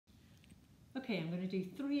Okay, I'm going to do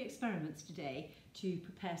 3 experiments today to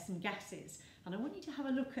prepare some gases, and I want you to have a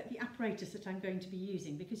look at the apparatus that I'm going to be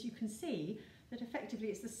using, because you can see that effectively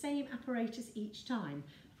it's the same apparatus each time.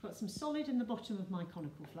 I've got some solid in the bottom of my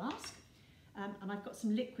conical flask, and I've got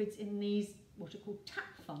some liquids in these what are called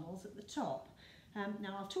tap funnels at the top.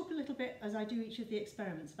 Now I'll talk a little bit as I do each of the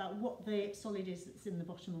experiments about what the solid is that's in the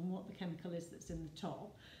bottom and what the chemical is that's in the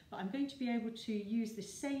top, but I'm going to be able to use the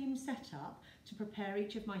same setup to prepare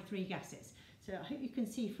each of my 3 gases. So I hope you can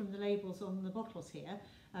see from the labels on the bottles here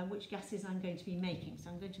which gases I'm going to be making.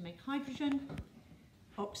 So I'm going to make hydrogen,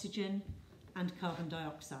 oxygen and carbon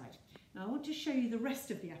dioxide. Now I want to show you the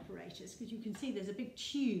rest of the apparatus, because you can see there's a big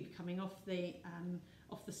tube coming off the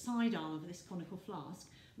side arm of this conical flask,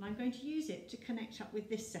 and I'm going to use it to connect up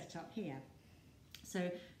with this setup here.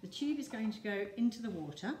 So the tube is going to go into the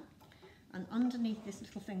water, and underneath this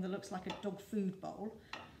little thing that looks like a dog food bowl,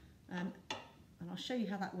 and I'll show you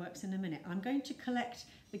how that works in a minute. I'm going to collect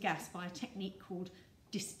the gas by a technique called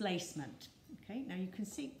displacement. Okay, now you can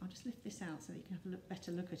see, I'll just lift this out so that you can have a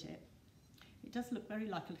better look at it. It does look very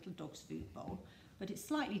like a little dog's food bowl, but it's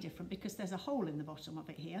slightly different because there's a hole in the bottom of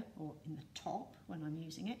it here, or in the top when I'm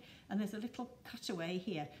using it, and there's a little cutaway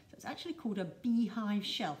here. So it's actually called a beehive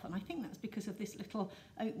shelf, and I think that's because of this little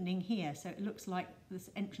opening here, so it looks like this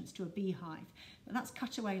entrance to a beehive. But that's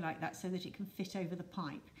cut away like that so that it can fit over the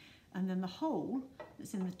pipe. And then the hole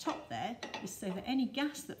that's in the top there is so that any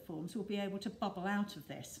gas that forms will be able to bubble out of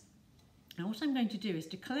this. Now what I'm going to do is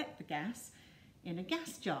to collect the gas in a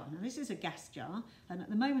gas jar. Now this is a gas jar, and at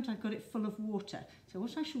the moment I've got it full of water. So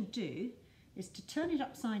what I shall do is to turn it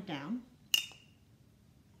upside down,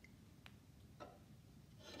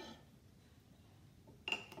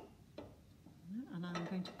 and I'm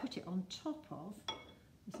going to put it on top of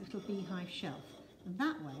this little beehive shelf. And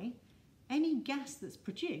that way, any gas that's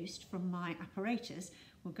produced from my apparatus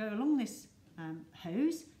will go along this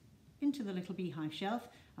hose into the little beehive shelf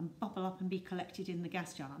and bubble up and be collected in the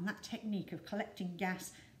gas jar. And that technique of collecting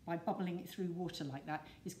gas by bubbling it through water like that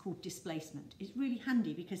is called displacement. It's really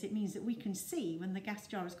handy because it means that we can see when the gas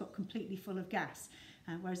jar has got completely full of gas,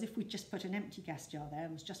 whereas if we just put an empty gas jar there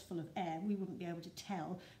and was just full of air, we wouldn't be able to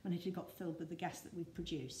tell when it had got filled with the gas that we've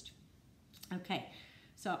produced. Okay,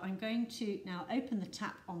 so I'm going to now open the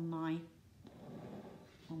tap on my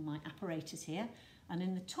apparatus here, and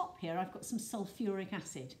in the top here I've got some sulfuric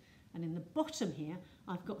acid, and in the bottom here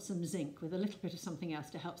I've got some zinc with a little bit of something else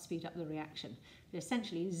to help speed up the reaction. But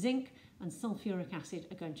essentially zinc and sulfuric acid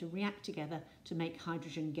are going to react together to make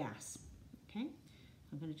hydrogen gas. Okay,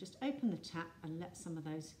 I'm going to just open the tap and let some of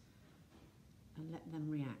those let them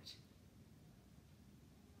react.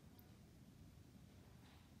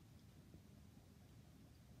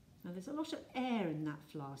 Now there's a lot of air in that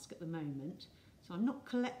flask at the moment, so I'm not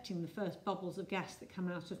collecting the first bubbles of gas that come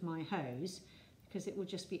out of my hose, because it will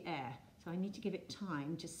just be air. So I need to give it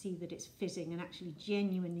time to see that it's fizzing and actually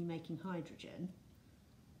genuinely making hydrogen.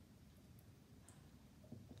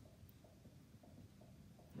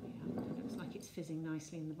 There we are. It looks like it's fizzing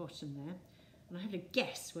nicely in the bottom there. And I have to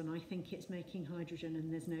guess when I think it's making hydrogen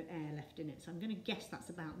and there's no air left in it. So I'm going to guess that's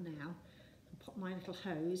about now. I'll pop my little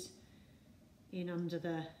hose in under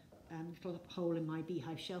the little hole in my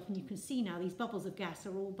beehive shelf, and you can see now these bubbles of gas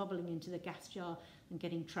are all bubbling into the gas jar and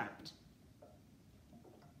getting trapped.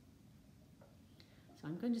 So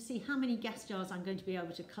I'm going to see how many gas jars I'm going to be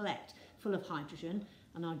able to collect full of hydrogen,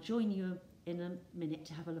 and I'll join you in a minute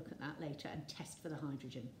to have a look at that later and test for the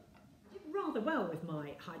hydrogen. I did rather well with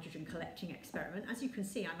my hydrogen collecting experiment. As you can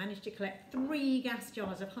see, I managed to collect 3 gas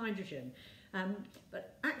jars of hydrogen,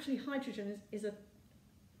 but actually hydrogen is a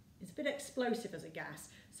bit explosive as a gas,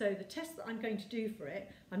 so the test that I'm going to do for it,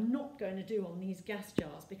 I'm not going to do on these gas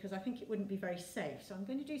jars because I think it wouldn't be very safe. So I'm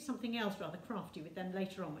going to do something else rather crafty with them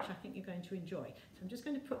later on, which I think you're going to enjoy. So I'm just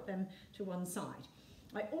going to put them to one side.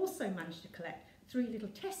 I also managed to collect 3 little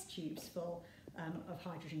test tubes full of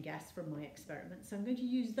hydrogen gas from my experiment, so I'm going to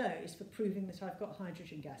use those for proving that I've got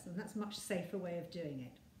hydrogen gas, and that's a much safer way of doing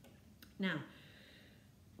it. Now,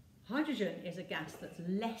 hydrogen is a gas that's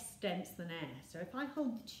less dense than air, so if I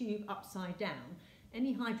hold the tube upside down,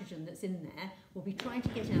 any hydrogen that's in there will be trying to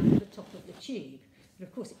get out of the top of the tube, but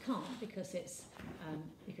of course it can't because it's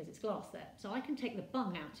glass there. So I can take the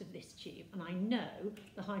bung out of this tube, and I know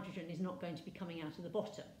the hydrogen is not going to be coming out of the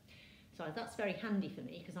bottom. So that's very handy for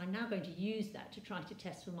me because I'm now going to use that to try to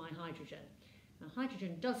test for my hydrogen. Now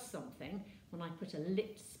hydrogen does something when I put a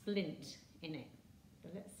lit splint in it. So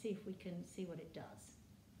let's see if we can see what it does.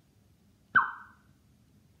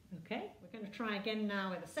 Okay, we're going to try again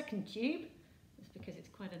now with a second tube, just because it's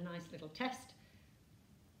quite a nice little test.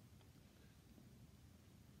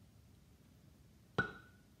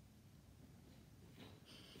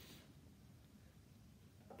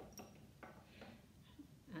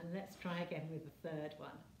 try again with the third one.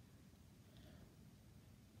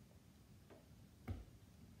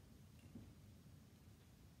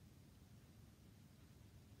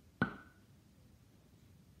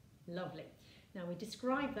 Lovely. Now we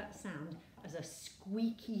describe that sound as a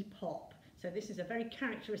squeaky pop. So this is a very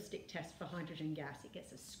characteristic test for hydrogen gas. It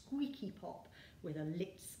gets a squeaky pop with a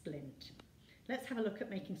lit splint. Let's have a look at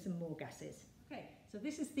making some more gases. Okay, so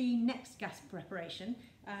this is the next gas preparation,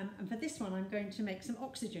 and for this one I'm going to make some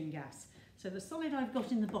oxygen gas. So the solid I've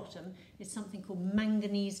got in the bottom is something called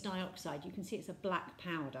manganese dioxide. You can see it's a black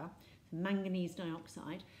powder, manganese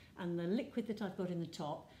dioxide, and the liquid that I've got in the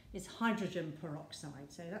top is hydrogen peroxide.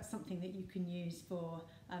 So that's something that you can use for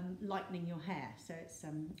lightening your hair. So it's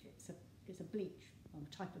a bleach, or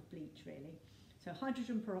a type of bleach really. So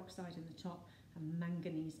hydrogen peroxide in the top and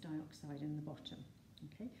manganese dioxide in the bottom.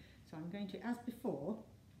 Okay, so I'm going to, as before,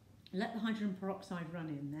 let the hydrogen peroxide run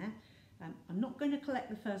in there. I'm not going to collect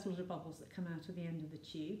the first little bubbles that come out of the end of the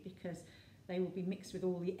tube because they will be mixed with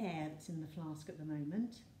all the air that's in the flask at the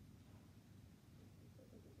moment.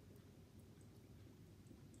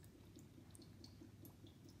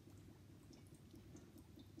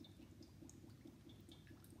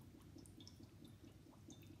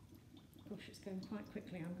 Gosh, it's going quite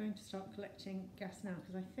quickly. I'm going to start collecting gas now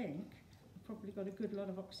because I think I've probably got a good lot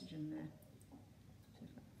of oxygen there. So if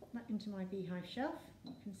I put that into my beehive shelf,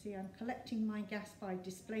 you can see I'm collecting my gas by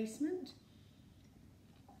displacement.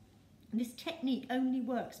 And this technique only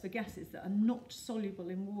works for gases that are not soluble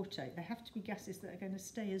in water. They have to be gases that are going to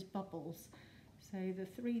stay as bubbles. So the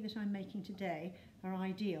three that I'm making today are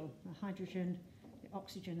ideal: the hydrogen, the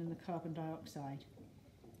oxygen and the carbon dioxide.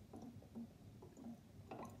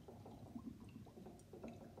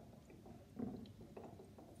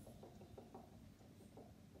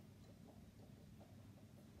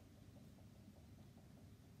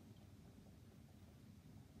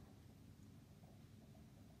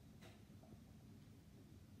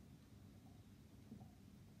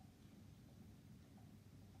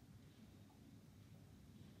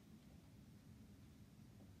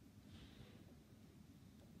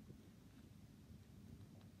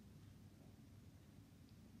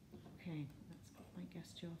 Okay, that's got my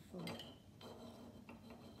gas jar full.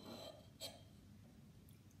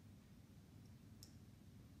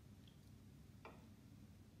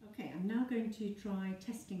 Okay, I'm now going to try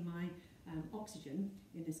testing my oxygen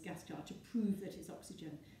in this gas jar to prove that it's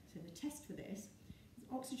oxygen. So the test for this is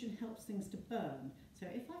oxygen helps things to burn. So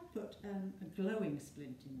if I put a glowing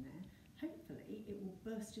splint in there, hopefully it will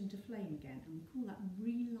burst into flame again, and we call that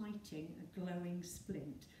relighting a glowing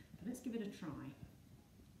splint. So let's give it a try.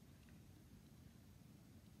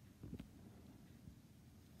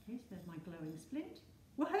 Okay, so there's my glowing splint.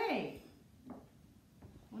 Well, hey! I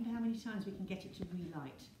wonder how many times we can get it to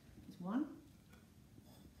relight. There's 1,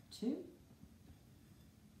 2,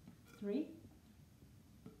 3,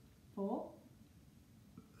 4,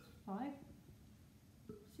 5,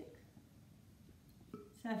 6,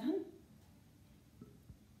 7.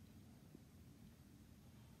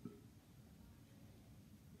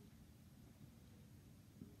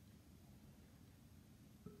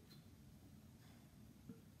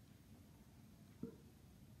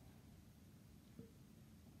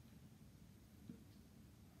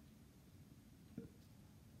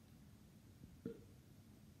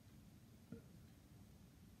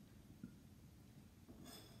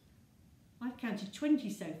 I've counted 20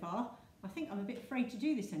 so far. I think I'm a bit afraid to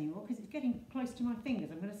do this anymore because it's getting close to my fingers.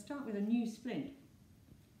 I'm going to start with a new splint.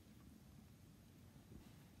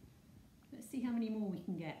 Let's see how many more we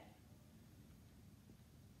can get.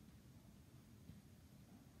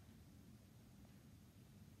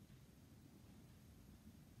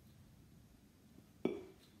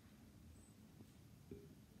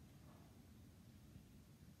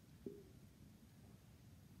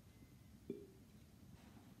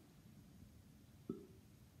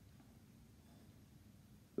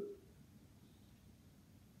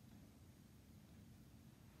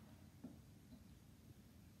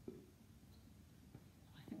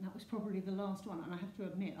 That was probably the last one, and I have to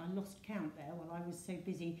admit I lost count there while I was so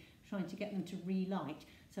busy trying to get them to relight.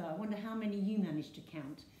 So I wonder how many you managed to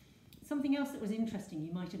count. Something else that was interesting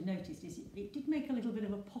you might have noticed is it did make a little bit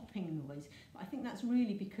of a popping noise, but I think that's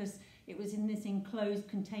really because it was in this enclosed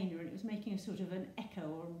container and it was making a sort of an echo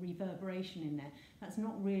or a reverberation in there. That's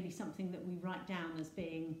not really something that we write down as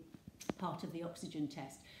being part of the oxygen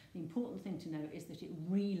test. The important thing to know is that it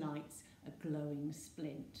relights a glowing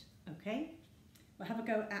splint. Okay? We'll have a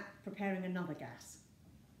go at preparing another gas.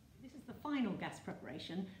 This is the final gas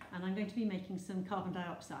preparation, and I'm going to be making some carbon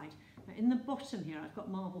dioxide. Now, in the bottom here I've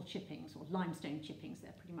got marble chippings or limestone chippings,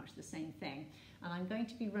 they're pretty much the same thing, and I'm going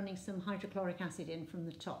to be running some hydrochloric acid in from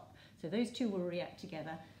the top. So those two will react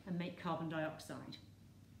together and make carbon dioxide.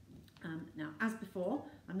 Now, as before,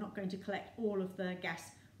 I'm not going to collect all of the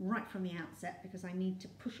gas right from the outset because I need to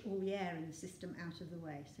push all the air in the system out of the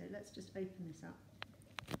way. So let's just open this up.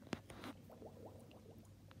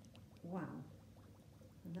 Wow,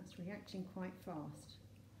 and that's reacting quite fast.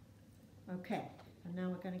 Okay, and now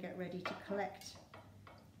we're going to get ready to collect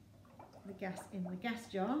the gas in the gas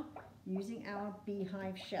jar using our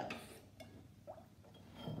beehive shelf.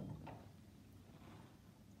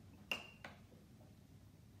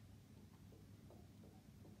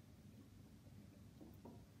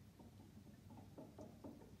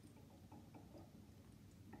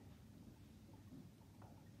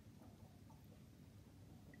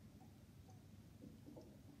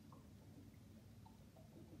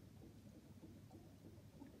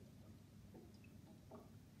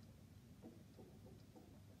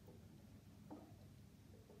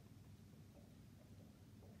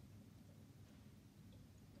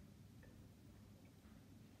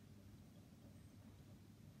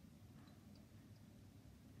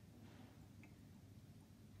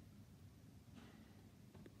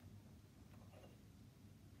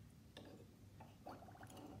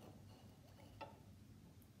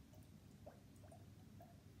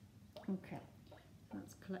 Okay,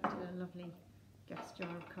 that's collected a lovely gas jar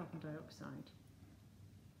of carbon dioxide.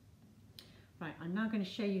 Right, I'm now going to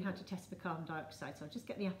show you how to test for carbon dioxide, so I'll just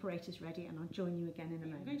get the apparatus ready and I'll join you again in a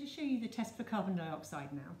moment. I'm going to show you the test for carbon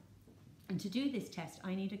dioxide now. And to do this test,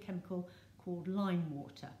 I need a chemical called lime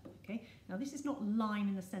water. Okay, now this is not lime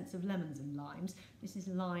in the sense of lemons and limes, this is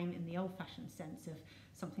lime in the old-fashioned sense of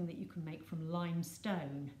something that you can make from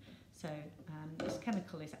limestone. So this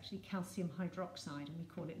chemical is actually calcium hydroxide and we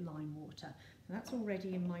call it lime water. And that's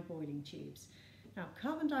already in my boiling tubes. Now,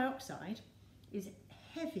 carbon dioxide is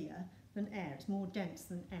heavier than air, it's more dense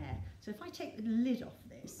than air. So if I take the lid off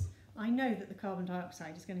this, I know that the carbon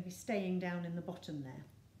dioxide is going to be staying down in the bottom there.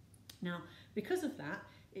 Now, because of that,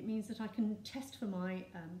 it means that I can test for my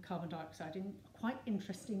carbon dioxide in quite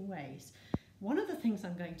interesting ways. One of the things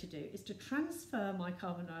I'm going to do is to transfer my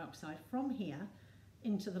carbon dioxide from here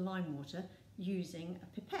into the lime water using a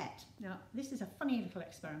pipette. Now, this is a funny little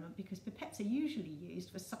experiment because pipettes are usually used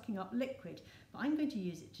for sucking up liquid, but I'm going to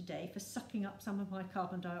use it today for sucking up some of my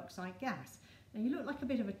carbon dioxide gas. Now, you look like a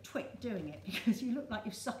bit of a twit doing it because you look like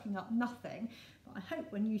you're sucking up nothing, but I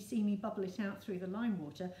hope when you see me bubble it out through the lime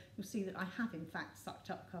water, you'll see that I have in fact sucked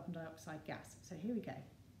up carbon dioxide gas. So here we go.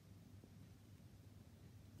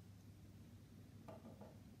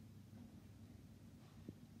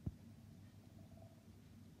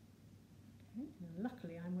 Now,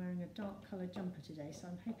 luckily I'm wearing a dark coloured jumper today, so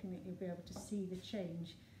I'm hoping that you'll be able to see the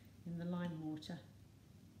change in the lime water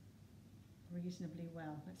reasonably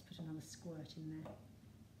well. Let's put another squirt in there.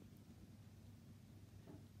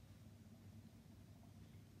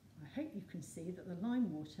 I hope you can see that the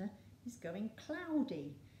lime water is going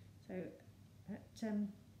cloudy. So at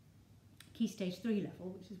key stage 3 level,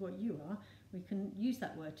 which is what you are, we can use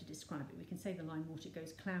that word to describe it. We can say the lime water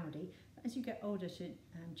goes cloudy. But as you get older to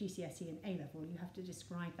GCSE and A level, you have to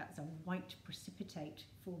describe that as a white precipitate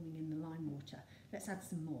forming in the lime water. Let's add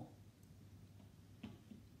some more.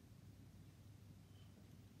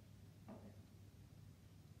 Oh,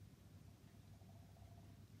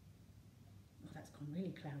 that's gone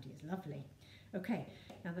really cloudy, it's lovely. Okay,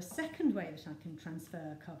 now the second way that I can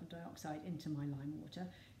transfer carbon dioxide into my lime water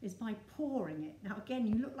is by pouring it. Now again,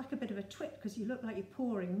 you look like a bit of a twit because you look like you're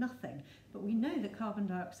pouring nothing, but we know that carbon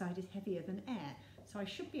dioxide is heavier than air, so I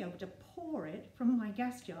should be able to pour it from my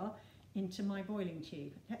gas jar into my boiling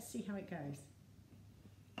tube. Let's see how it goes.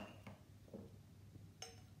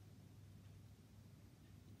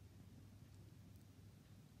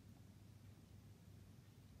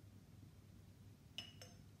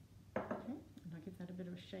 A bit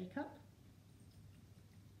of a shake up.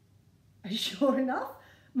 And sure enough,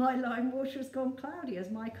 my lime water has gone cloudy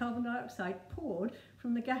as my carbon dioxide poured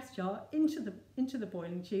from the gas jar into the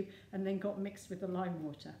boiling tube and then got mixed with the lime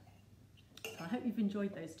water. So I hope you've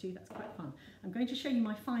enjoyed those two, that's quite fun. I'm going to show you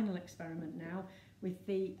my final experiment now with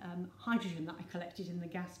the hydrogen that I collected in the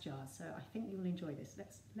gas jars, so I think you'll enjoy this.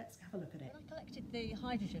 Let's have a look at it. When I collected the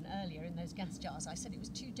hydrogen earlier in those gas jars, I said it was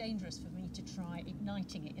too dangerous for me to try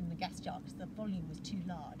igniting it in the gas jar because the volume was too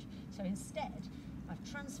large. So instead, I've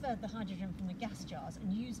transferred the hydrogen from the gas jars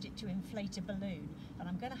and used it to inflate a balloon, and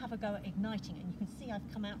I'm going to have a go at igniting it, and you can see I've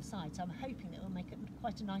come outside, so I'm hoping that it will make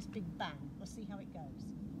quite a nice big bang. We'll see how it goes.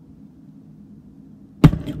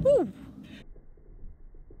 Woo!